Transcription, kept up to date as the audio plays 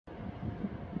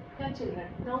Yeah, children.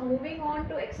 Now moving on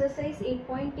to exercise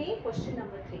 8.8, question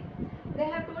number 3. They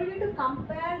have told you to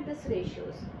compare these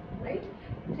ratios, right?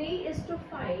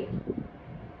 3:5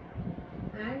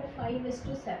 and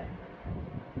 5:7.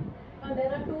 Now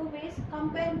there are two ways.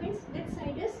 Compare means which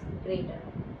side is greater.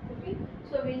 Okay.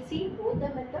 So we'll see both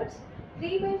the methods.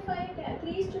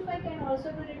 3:5 can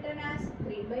also be written as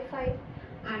 3/5,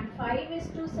 and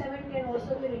 5:7 can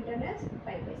also be written as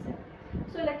 5/7.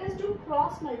 So let us do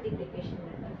cross multiplication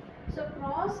method. So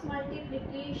cross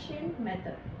multiplication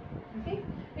method. Okay.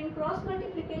 In cross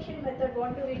multiplication method,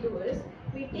 what do is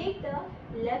we take the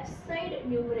left side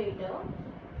numerator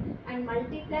and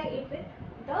multiply it with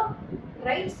the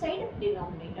right side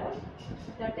denominator,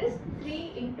 that is 3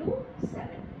 into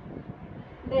 7.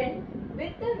 Then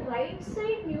with the right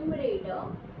side numerator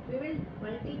we will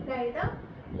multiply the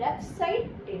left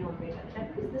side denominator.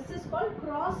 That means this is called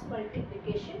cross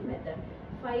multiplication method.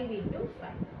 5 into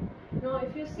 5. Now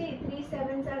if you see 3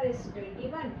 sevens are is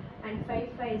 21 and 5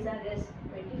 fives are is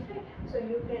 25. So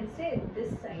you can say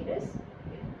this side is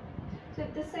bigger. So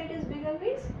if this side is bigger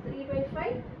means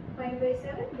 3/5,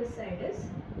 5/7, this side is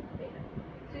bigger.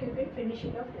 So you can finish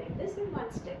it off like this in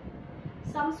one step.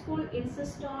 Some school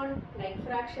insist on like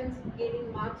fractions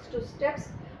giving marks to steps.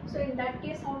 So in that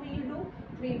case, how will you do?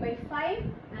 3/5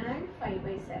 and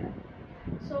 5/7.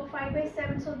 So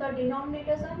 5/7, so the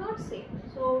denominators are not same.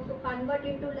 So to convert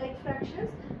into like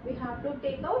fractions, we have to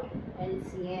take out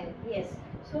LCM. Yes.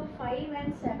 So 5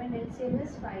 and 7 LCM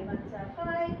is 5 ones are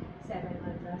 5, 7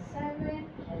 ones are 7.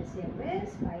 LCM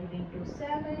is 5 into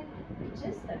 7, which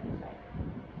is 35.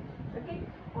 Okay.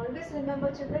 Always remember,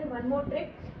 children, one more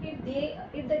trick.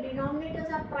 If the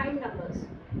denominators are prime numbers,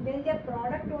 then their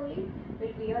product only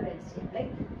will be your LCM.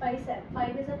 Like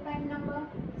 5 is a prime number,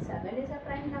 7 is a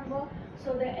prime number,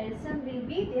 so the LCM will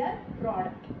be their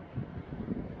product.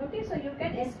 Okay, so you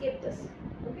can escape this.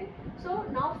 Okay, so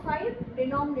now 5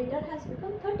 denominator has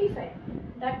become 35.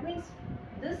 That means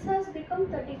this has become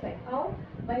 35. How?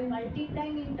 By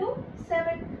multiplying into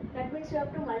 7. That means you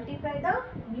have to multiply the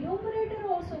numerator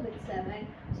also with 7.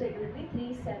 So it will be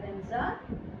 3 sevens are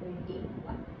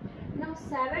 21. Now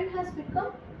 7 has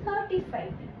become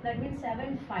 35. That means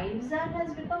 7 fives are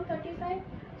has become 35.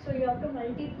 So you have to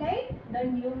multiply the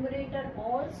numerator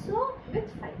also with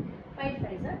 5. 5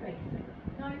 fives are 25.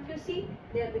 Now if you see,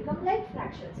 they have become like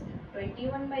fractions.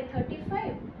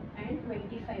 21/35 and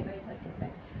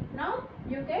 25/35. Now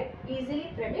you can easily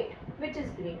predict which is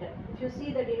greater. If you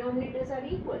see the denominators are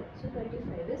equal, so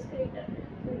 25 is greater.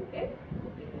 So you can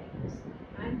put it like this.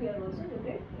 And here also you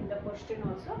can, in the question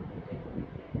also, you can put it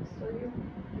like this. So you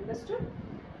understood?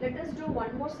 Let us do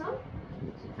one more sum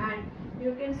and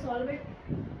you can solve it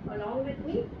along with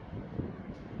me.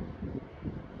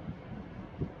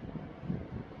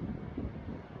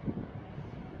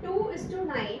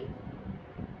 2:9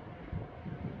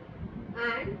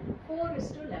 and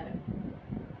 4:11.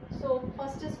 So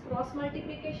first is cross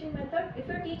multiplication method.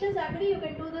 If your teachers agree, you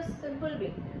can do this simple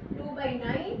way.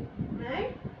 2/9 and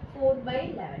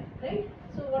 4/11, right?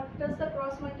 So what does the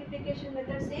cross multiplication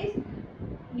method says?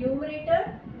 Numerator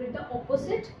with the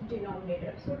opposite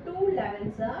denominator. So 2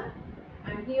 11s are,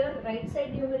 and here right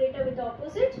side numerator with the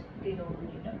opposite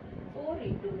denominator. 4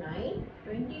 into 9,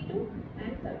 22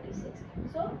 and 36.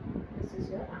 So this is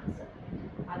your answer.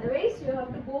 Otherwise you have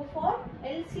to go for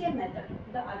LCM method,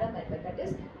 the other method, that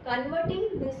is converting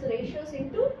these ratios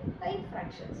into like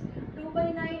fractions.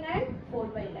 2/9 and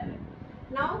 4/11.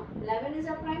 Now 11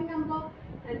 is a prime number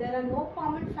and there are no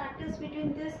common factors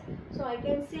between this. So I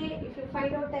can say if you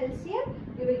find out LCM,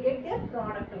 you will get their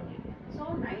product only.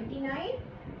 So 99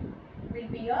 will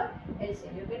be your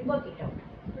LCM. You can work it out.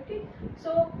 Okay.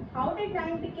 So how did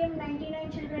 9 become 99,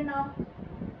 children? Now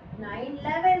 9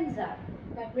 11s are.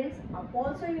 That means up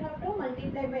also you have to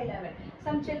multiply by 11.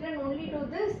 Some children only do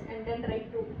this and then write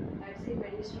 2. I have seen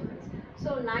many students.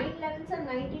 So 9 11s are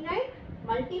 99.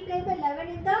 Multiply by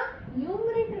 11 in the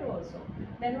numerator also.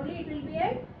 Then only it will be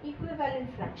an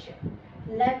equivalent fraction.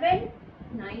 11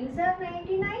 9s are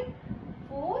 99.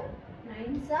 4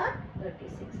 9s are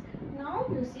 36. Now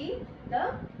you see the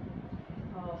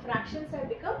fractions have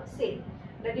become same.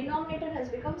 The denominator has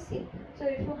become same. So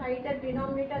if you hide the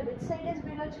denominator, which side is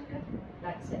bigger, children?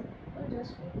 That side. So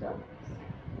just put the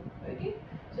side. Okay.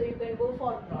 So you can go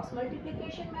for cross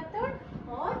multiplication method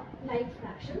or like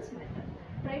fractions method.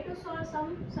 Try to solve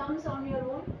some sums on your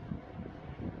own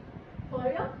for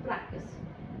your practice.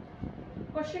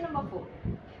 Question number 4.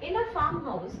 In a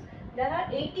farmhouse, there are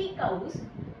 80 cows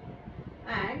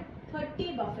and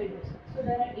 30 buffaloes. So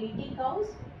there are 80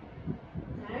 cows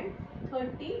and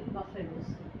 30 buffaloes.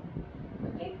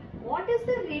 Okay. what is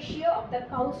the ratio of the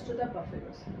cows to the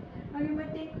buffaloes? Now you may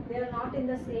think they are not in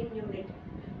the same unit,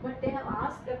 but they have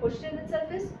asked, the question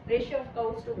itself is ratio of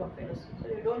cows to buffaloes, so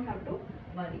you don't have to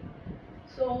worry.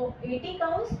 So 80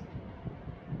 cows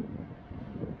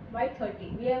by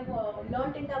 30. We have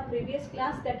learnt in the previous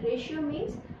class that ratio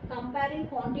means comparing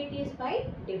quantities by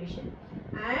division,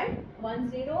 and 1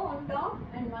 0 on top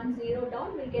and 1 0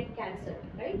 down will get cancelled,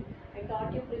 right? I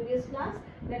taught you previous class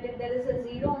that if there is a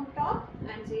 0 on top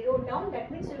and 0 down,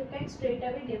 that means you can straight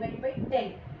away divide by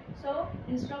 10. So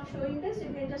instead of showing this,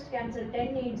 you can just cancel. 10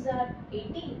 8s are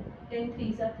 80, 10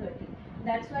 3s are 30.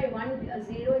 That's why 1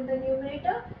 0 in the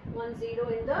numerator, 1 0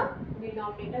 in the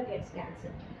denominator gets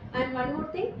cancelled. And one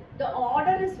more thing, the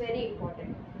order is very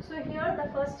important. So here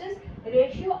the first is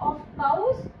ratio of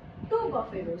cows to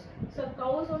buffaloes. So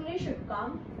cows only should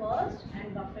come first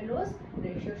and buffaloes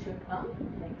ratio should come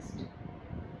next.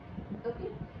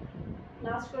 Okay.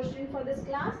 Last question for this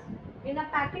class. In a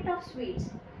packet of sweets,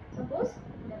 suppose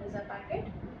there is a packet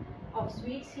of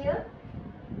sweets here.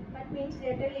 That means they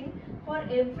are telling for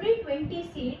every 20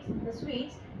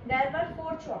 sweets, there were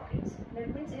 4 chocolates.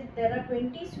 That means if there are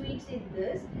 20 sweets in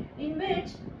this, in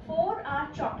which 4 are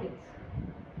chocolates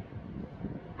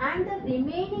and the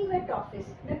remaining were toffees.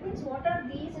 That means what are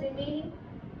these remaining?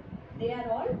 They are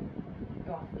all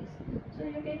toffees. So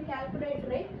you can calculate,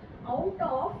 right? Out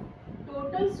of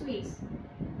total sweets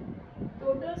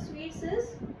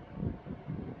is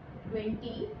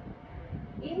 20.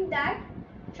 In that,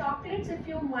 chocolates, if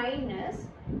you minus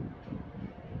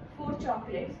 4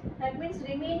 chocolates, that means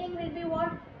remaining will be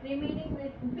what? Remaining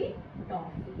will be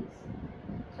toffees.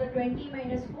 So 20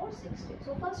 minus 4, 60.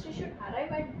 So first you should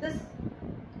arrive at this.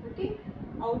 Okay.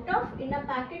 Out of, in a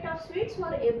packet of sweets,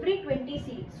 for every 20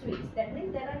 sweets, that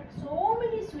means there are so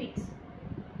many sweets,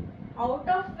 out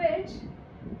of which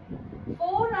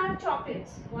 4 are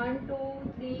chocolates. 1, 2,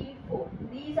 3, 4.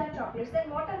 These are chocolates. Then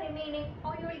what are remaining?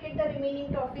 How you will get the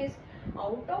remaining toffees?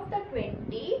 Out of the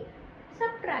 20,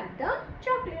 subtract the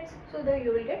chocolates. So that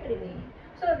you will get remaining.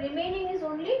 So remaining is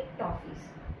only toffees.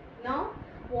 Now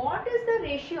what is the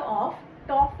ratio of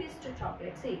toffees to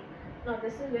chocolate? See, now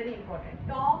this is very important.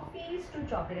 Toffees to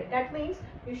chocolate. That means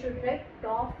you should write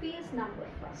toffees number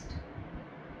first.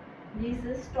 This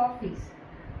is toffees.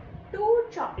 2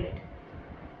 chocolate.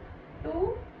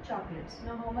 2 chocolates.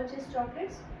 Now how much is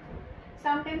chocolates?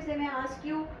 Sometimes they may ask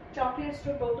you chocolates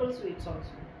to total sweets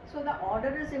also. So the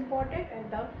order is important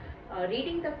and the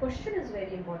reading the question is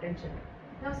very important, children.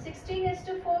 Now 16 is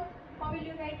to 4. How will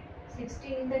you write?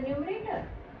 16 in the numerator,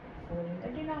 4 in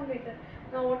the denominator.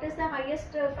 Now what is the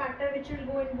highest factor which will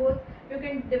go in both? You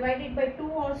can divide it by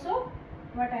 2 also,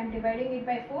 but I am dividing it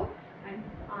by 4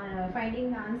 and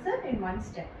finding the answer in one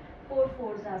step. 4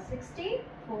 4s are 16,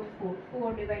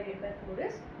 4 divided by 4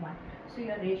 is 1. So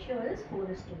your ratio is 4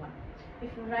 is to 1. If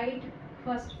you write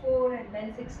first 4 and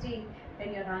then 16,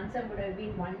 then your answer would have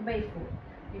been 1 by 4.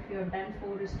 If you have done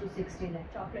 4 is to 16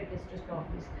 and chocolate is to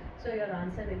toffees, so your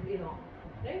answer will be wrong,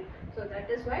 right? So that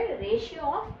is why ratio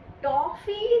of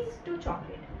toffees to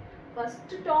chocolate. First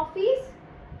toffees,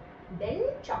 then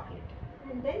chocolate,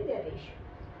 and then their ratio.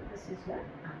 So this is the